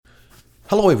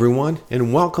Hello, everyone,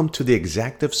 and welcome to the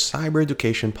Executive Cyber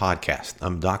Education Podcast.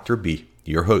 I'm Dr. B,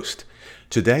 your host.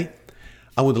 Today,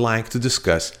 I would like to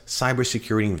discuss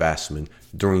cybersecurity investment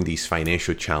during these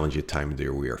financial challenging times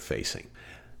that we are facing.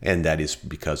 And that is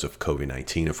because of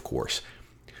COVID-19, of course.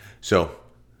 So,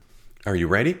 are you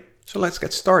ready? So let's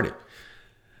get started.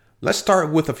 Let's start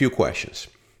with a few questions.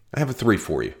 I have three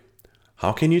for you.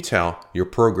 How can you tell your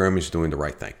program is doing the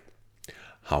right thing?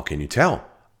 How can you tell?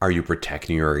 Are you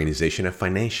protecting your organization in a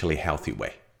financially healthy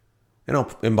way?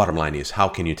 And bottom line is, how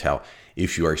can you tell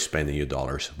if you are spending your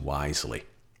dollars wisely?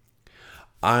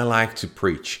 I like to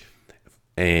preach,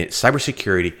 and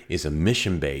cybersecurity is a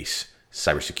mission-based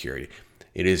cybersecurity.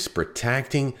 It is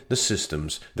protecting the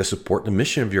systems that support the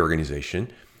mission of your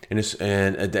organization and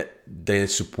that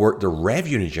support the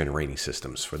revenue-generating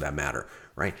systems, for that matter,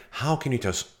 right? How can you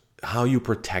tell how you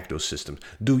protect those systems?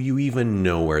 Do you even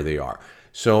know where they are?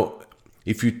 So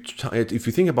if you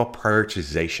think about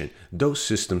prioritization, those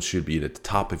systems should be at the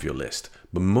top of your list.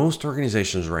 But most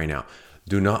organizations right now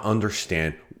do not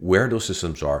understand where those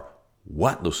systems are,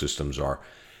 what those systems are,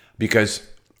 because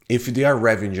if they are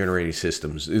revenue-generating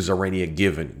systems, is already a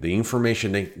given. The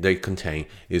information they contain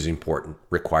is important,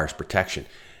 requires protection.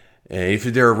 And if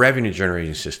they're a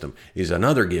revenue-generating system, is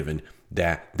another given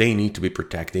that they need to be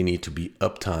protected. They need to be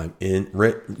uptime in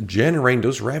generating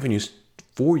those revenues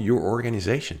for your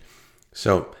organization.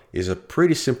 So it's a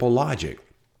pretty simple logic,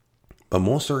 but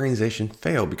most organizations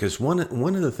fail because one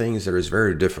of the things that is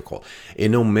very difficult,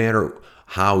 and no matter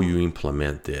how you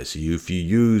implement this, if you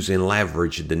use and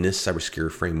leverage the NIST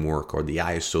cybersecurity framework or the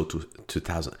ISO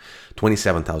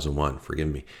 27001, forgive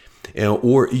me,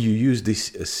 or you use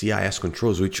these CIS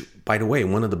controls, which, by the way,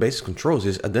 one of the basic controls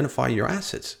is identify your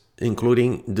assets,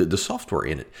 including the software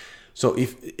in it. So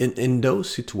if in those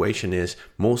situations,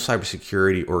 most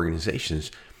cybersecurity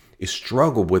organizations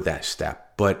struggle with that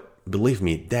step, but believe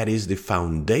me, that is the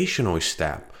foundational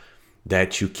step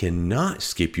that you cannot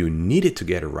skip. You need it to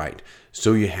get it right,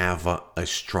 so you have a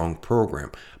strong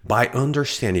program. By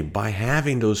understanding, by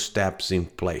having those steps in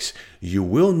place, you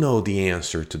will know the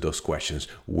answer to those questions.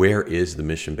 Where is the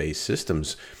mission-based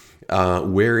systems?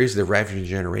 Where is the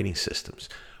revenue-generating systems?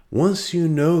 Once you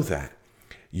know that,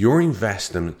 your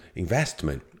investment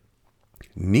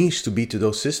needs to be to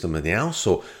those systems, and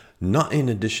also, not in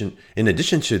addition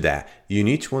to that, you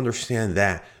need to understand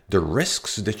that the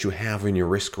risks that you have in your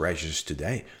risk registers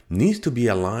today needs to be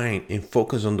aligned and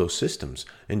focus on those systems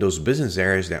and those business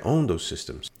areas that own those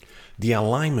systems. The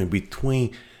alignment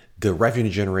between the revenue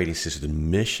generating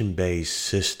system, mission-based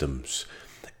systems,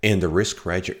 and the risk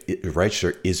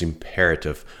register is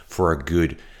imperative for a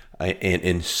good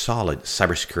and solid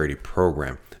cybersecurity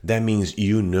program. That means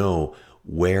you know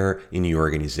where in your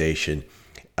organization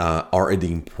are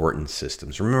the important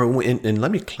systems. Remember, and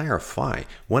let me clarify,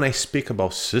 when I speak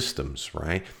about systems,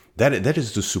 right, that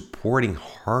is the supporting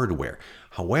hardware.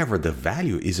 However, the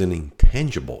value is an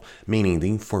intangible, meaning the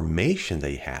information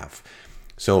they have.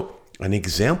 So an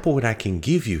example that I can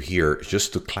give you here,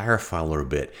 just to clarify a little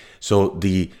bit. So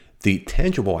the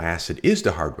tangible asset is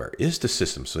the hardware, is the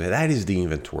system. So that is the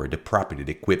inventory, the property,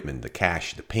 the equipment, the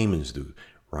cash, the payments due,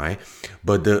 right?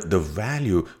 But the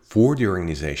value for the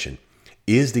organization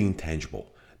is the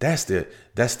intangible. That's the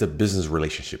business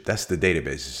relationship. That's the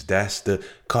databases. That's the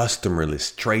customer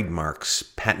list, trademarks,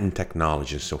 patent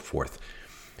technology, and so forth.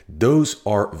 Those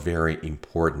are very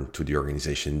important to the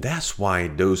organization. That's why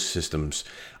those systems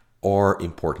are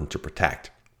important to protect.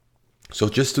 So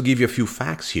just to give you a few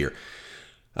facts here,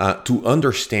 to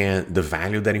understand the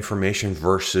value of that information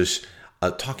versus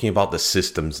talking about the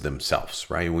systems themselves,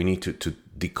 right? We need to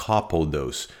decouple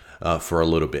those for a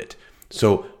little bit.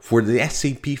 So for the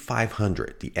S&P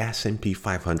 500, the S&P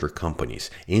 500 companies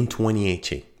in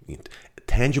 2018,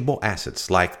 tangible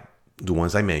assets like the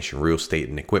ones I mentioned, real estate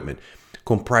and equipment,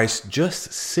 comprise just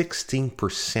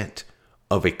 16%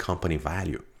 of a company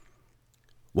value.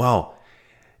 While,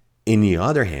 in the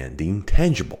other hand, the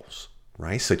intangibles,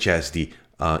 right, such as the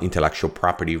intellectual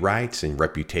property rights and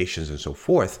reputations and so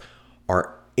forth,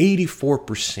 are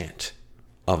 84%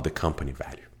 of the company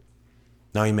value.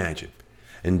 Now imagine.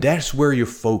 And that's where your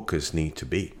focus needs to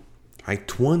be, right?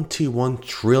 $21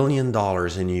 trillion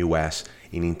in the U.S.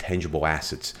 in intangible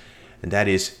assets. And that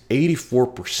is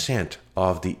 84%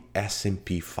 of the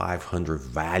S&P 500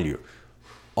 value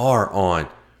are on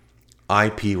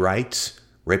IP rights,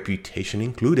 reputation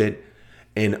included,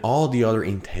 and all the other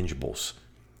intangibles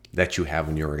that you have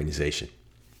in your organization.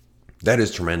 That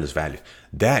is tremendous value.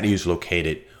 That is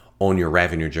located on your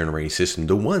revenue generating system,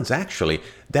 the ones actually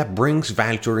that brings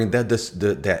value to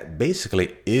that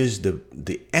basically is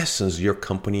the essence your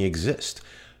company exists.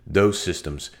 Those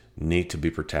systems need to be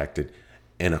protected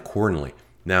and accordingly.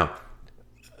 Now,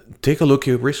 take a look at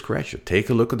your risk ratio. Take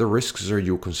a look at the risks that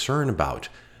you're concerned about.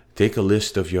 Take a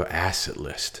list of your asset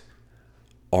list.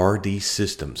 Are these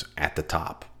systems at the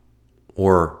top?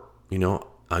 Or,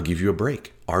 I'll give you a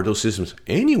break. Are those systems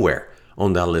anywhere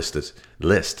on that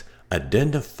list?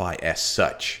 Identify as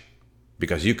such.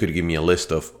 Because you could give me a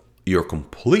list of your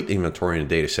complete inventory in a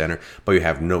data center, but you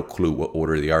have no clue what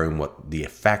order they are and what the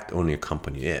effect on your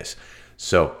company is.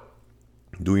 So,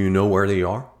 do you know where they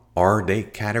are? Are they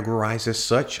categorized as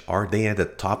such? Are they at the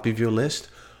top of your list?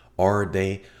 Are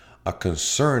they a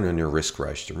concern on your risk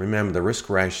register? Remember, the risk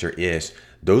register is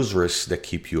those risks that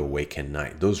keep you awake at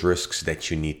night, those risks that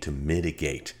you need to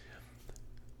mitigate.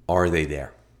 Are they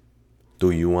there? Do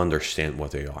you understand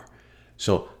what they are?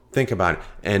 So think about it.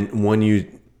 And when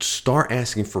you start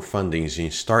asking for fundings and you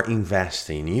start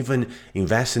investing, even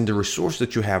invest in the resource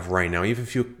that you have right now, even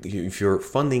if your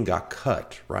funding got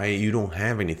cut, right? You don't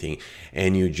have anything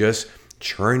and you just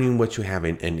churning what you have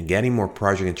and getting more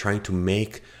project and trying to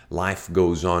make life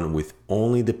goes on with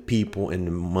only the people and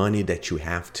the money that you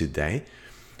have today.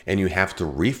 And you have to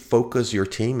refocus your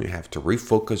team. You have to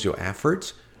refocus your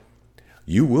efforts.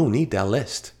 You will need that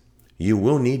list. You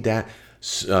will need that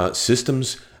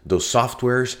systems, those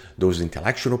softwares, those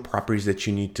intellectual properties that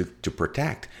you need to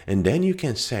protect. And then you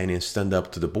can say and stand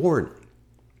up to the board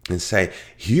and say,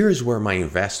 here's where my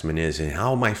investment is and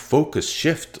how my focus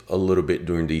shift a little bit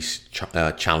during these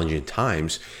challenging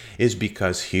times is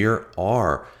because here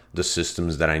are the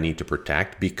systems that I need to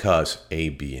protect because A,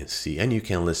 B, and C. And you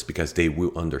can list because they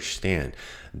will understand.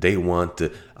 They want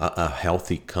a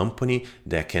healthy company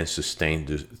that can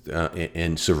sustain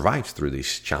and survive through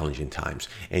these challenging times.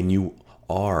 And you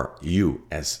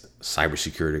as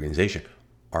cybersecurity organization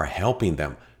are helping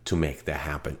them to make that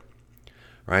happen,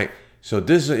 right? So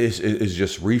this is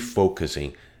just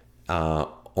refocusing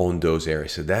on those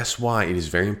areas. So that's why it is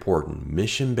very important.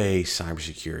 Mission-based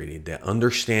cybersecurity, that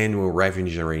understand what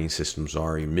revenue-generating systems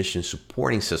are, your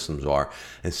mission-supporting systems are,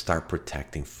 and start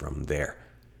protecting from there.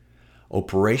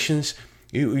 Operations,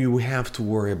 you have to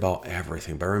worry about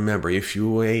everything. But remember, if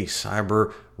you're a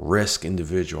cyber risk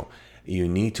individual, you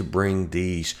need to bring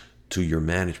these to your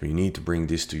management. You need to bring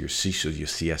this to your CISO, your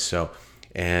CSO,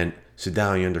 and sit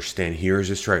down and understand, here's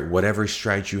the strategy. Whatever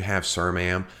strategy you have, sir,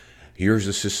 ma'am, here's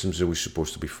the systems that we're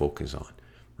supposed to be focused on,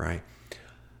 right?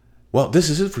 Well, this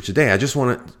is it for today. I just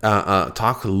want to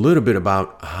talk a little bit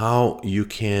about how you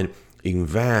can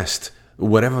invest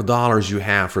whatever dollars you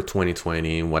have for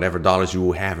 2020 and whatever dollars you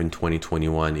will have in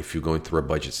 2021 if you're going through a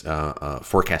budget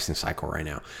forecasting cycle right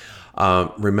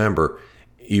now. Remember,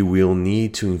 you will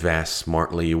need to invest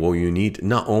smartly. Well, you need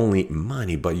not only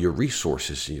money, but your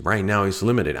resources. Right now, it's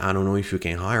limited. I don't know if you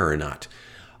can hire or not.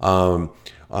 I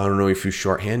don't know if you're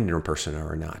short-handed in personnel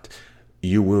or not.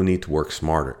 You will need to work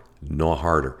smarter, not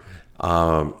harder.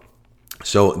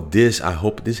 So I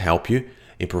hope this helped you.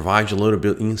 It provides a little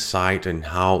bit of insight on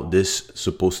how this is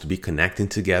supposed to be connecting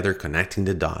together, connecting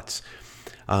the dots.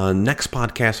 Next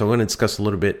podcast I'm going to discuss a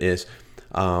little bit is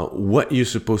what you're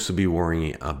supposed to be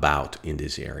worrying about in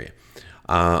this area.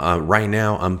 Right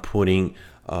now, I'm putting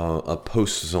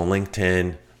posts on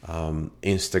LinkedIn,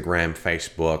 Instagram,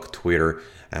 Facebook, Twitter,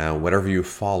 whatever you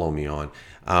follow me on.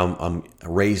 I'm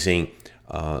raising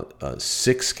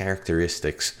 6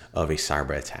 characteristics of a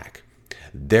cyber attack.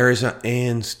 There is an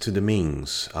end to the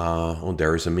means.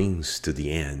 There is a means to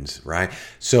the ends, right?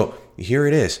 So here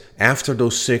it is. After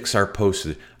those 6 are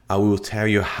posted, I will tell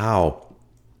you how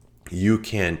you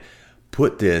can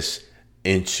put this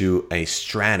into a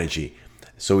strategy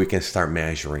so we can start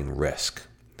measuring risk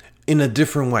in a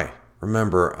different way.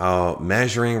 Remember,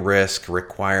 measuring risk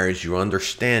requires you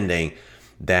understanding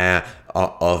that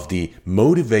of the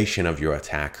motivation of your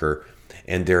attacker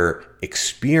and their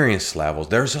experience levels.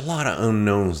 There's a lot of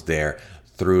unknowns there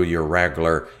through your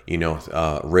regular,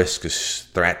 risk is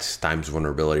threats times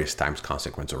vulnerabilities times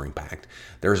consequence or impact.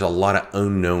 There's a lot of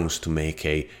unknowns to make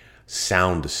a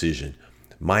sound decision.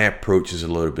 My approach is a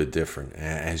little bit different.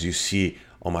 As you see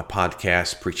on my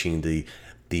podcast, preaching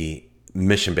the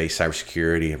mission-based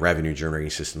cybersecurity, revenue-generating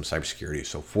system cybersecurity, and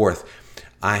so forth,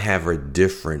 I have a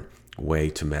different way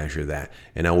to measure that,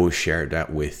 and I will share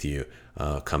that with you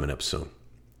coming up soon.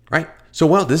 Right?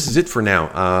 So, this is it for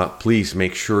now. Please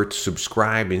make sure to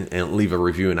subscribe and leave a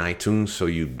review in iTunes so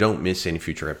you don't miss any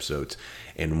future episodes.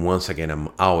 And once again, I'm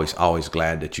always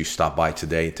glad that you stopped by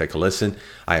today. Take a listen.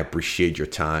 I appreciate your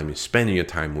time and spending your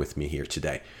time with me here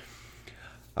today.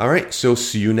 All right, so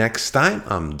see you next time.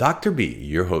 I'm Dr. B,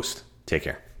 your host. Take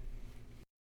care.